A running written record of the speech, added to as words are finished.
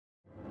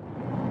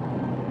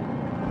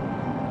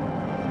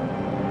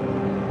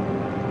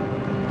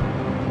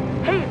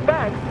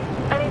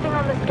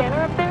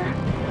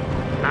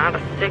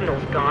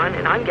signal's gone,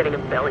 and I'm getting a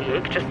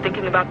bellyache just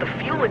thinking about the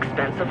fuel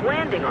expense of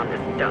landing on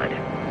this dud.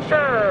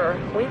 Sure,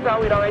 we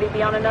thought we'd already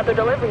be on another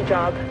delivery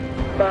job.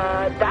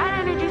 But that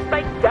energy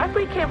spike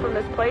definitely came from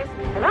this place,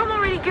 and I'm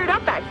already geared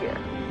up back here.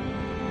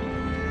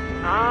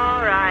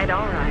 All right,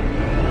 all right.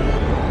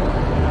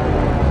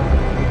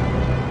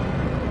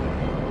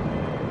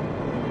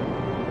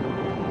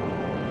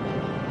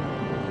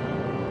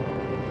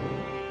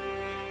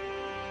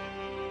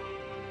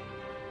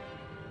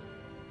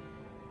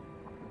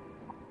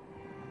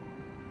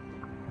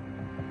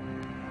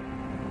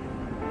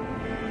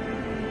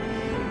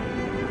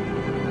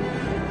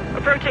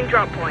 Approaching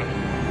drop point.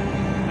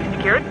 You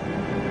secured?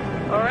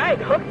 Alright,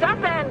 hooked up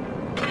and...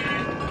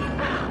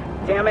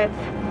 Damn it.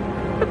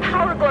 The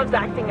power glove's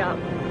acting up.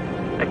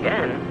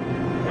 Again?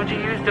 What'd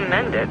you use to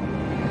mend it?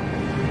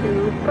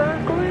 Super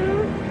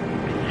glue?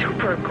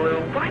 Super glue?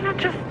 Why not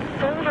just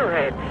solder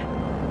it?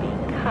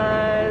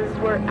 Because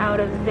we're out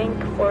of zinc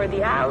for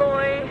the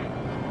alloy.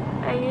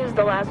 I used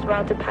the last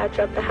rod to patch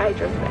up the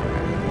hydro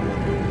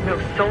spanner. No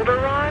solder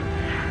rods?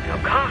 No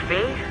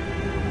coffee?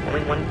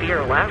 Only one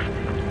beer left?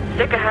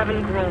 Sick of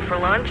having gruel for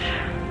lunch.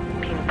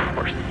 Being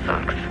poor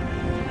sucks.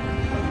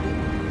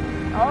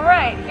 All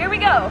right, here we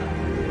go.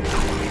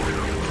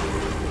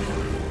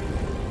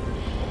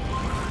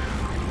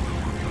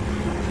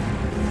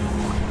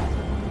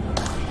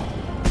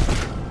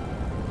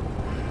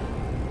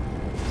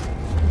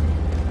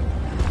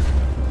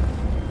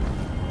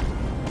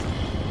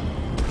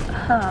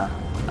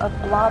 A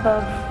blob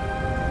of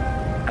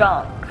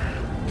gunk.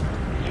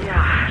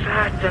 Yeah,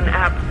 that's an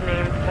apt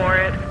name for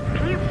it.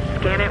 Can you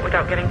scan it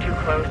without getting too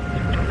close?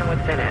 We don't know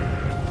what's in it.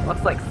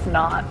 Looks like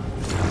snot.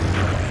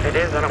 If it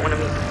is, I don't want to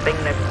meet the thing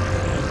that...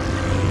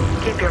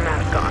 Keep your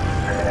mask on.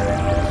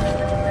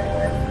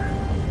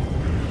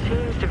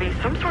 Seems to be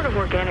some sort of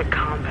organic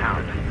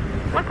compound.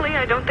 Luckily,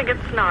 I don't think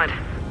it's snot.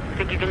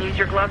 Think you can use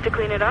your glove to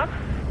clean it up?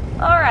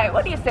 All right,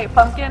 what do you say,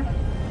 Pumpkin?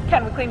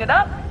 Can we clean it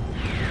up?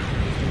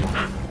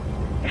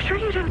 You sure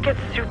you didn't get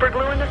super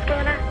glue in the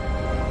scanner?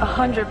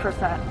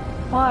 100%.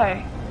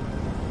 Why?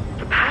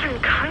 The pattern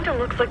kind of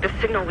looks like the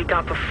signal we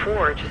got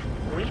before, just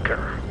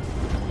weaker.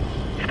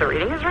 If the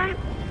reading is right,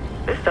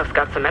 this stuff's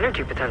got some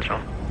energy potential.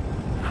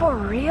 For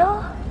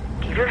real?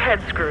 Keep your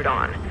head screwed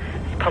on.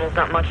 This puddle's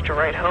not much to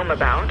write home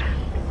about.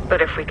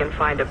 But if we can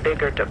find a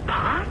bigger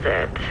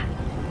deposit,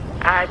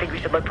 I think we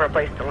should look for a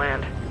place to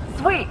land.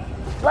 Sweet.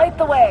 Light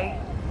the way.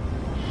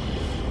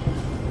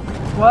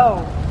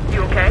 Whoa.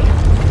 You okay?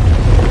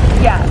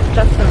 Yeah,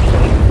 just some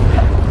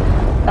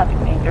shade.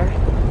 Nothing major.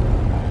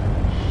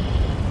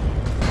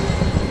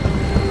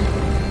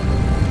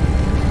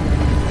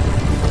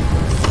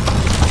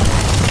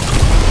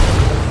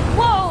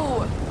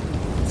 Whoa!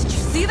 Did you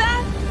see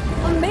that?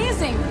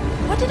 Amazing!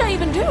 What did I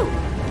even do?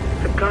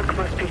 The gunk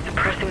must be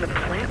suppressing the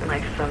plant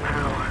life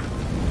somehow.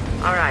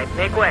 All right,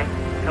 make way.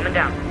 Coming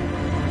down.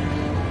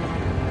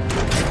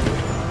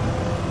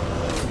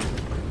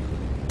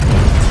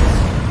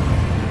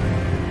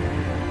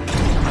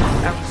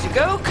 Out you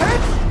go,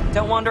 Kurt.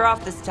 Don't wander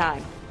off this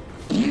time.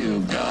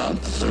 You got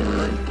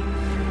through.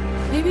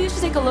 Maybe you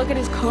should take a look at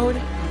his code.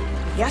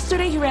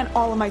 Yesterday he ran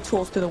all of my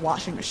tools through the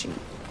washing machine.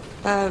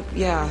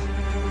 Yeah.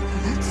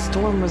 That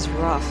storm was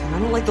rough, and I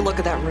don't like the look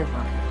of that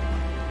river.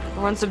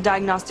 I'll run some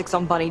diagnostics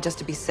on Bunny just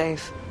to be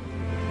safe.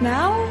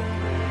 Now?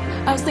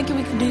 I was thinking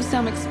we could do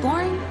some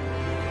exploring.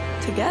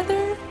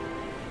 Together?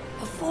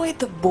 Avoid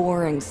the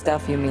boring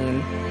stuff, you mean?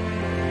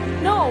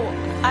 No,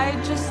 I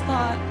just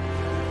thought...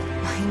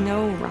 I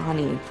know,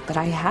 Rani, but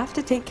I have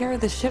to take care of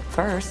the ship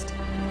first.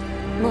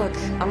 Look,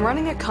 I'm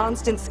running a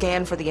constant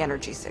scan for the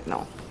energy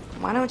signal.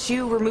 Why don't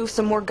you remove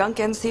some more gunk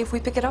and see if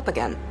we pick it up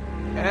again?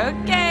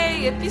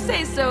 Okay, if you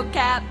say so,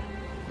 Cap.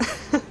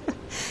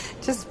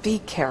 Just be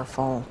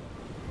careful.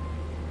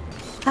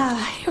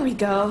 Here we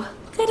go.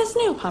 Good as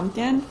new,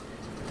 Pumpkin.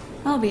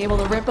 I'll be able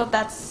to rip up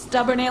that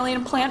stubborn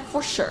alien plant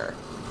for sure.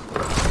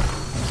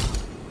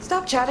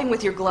 Stop chatting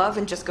with your glove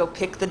and just go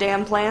pick the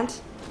damn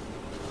plant.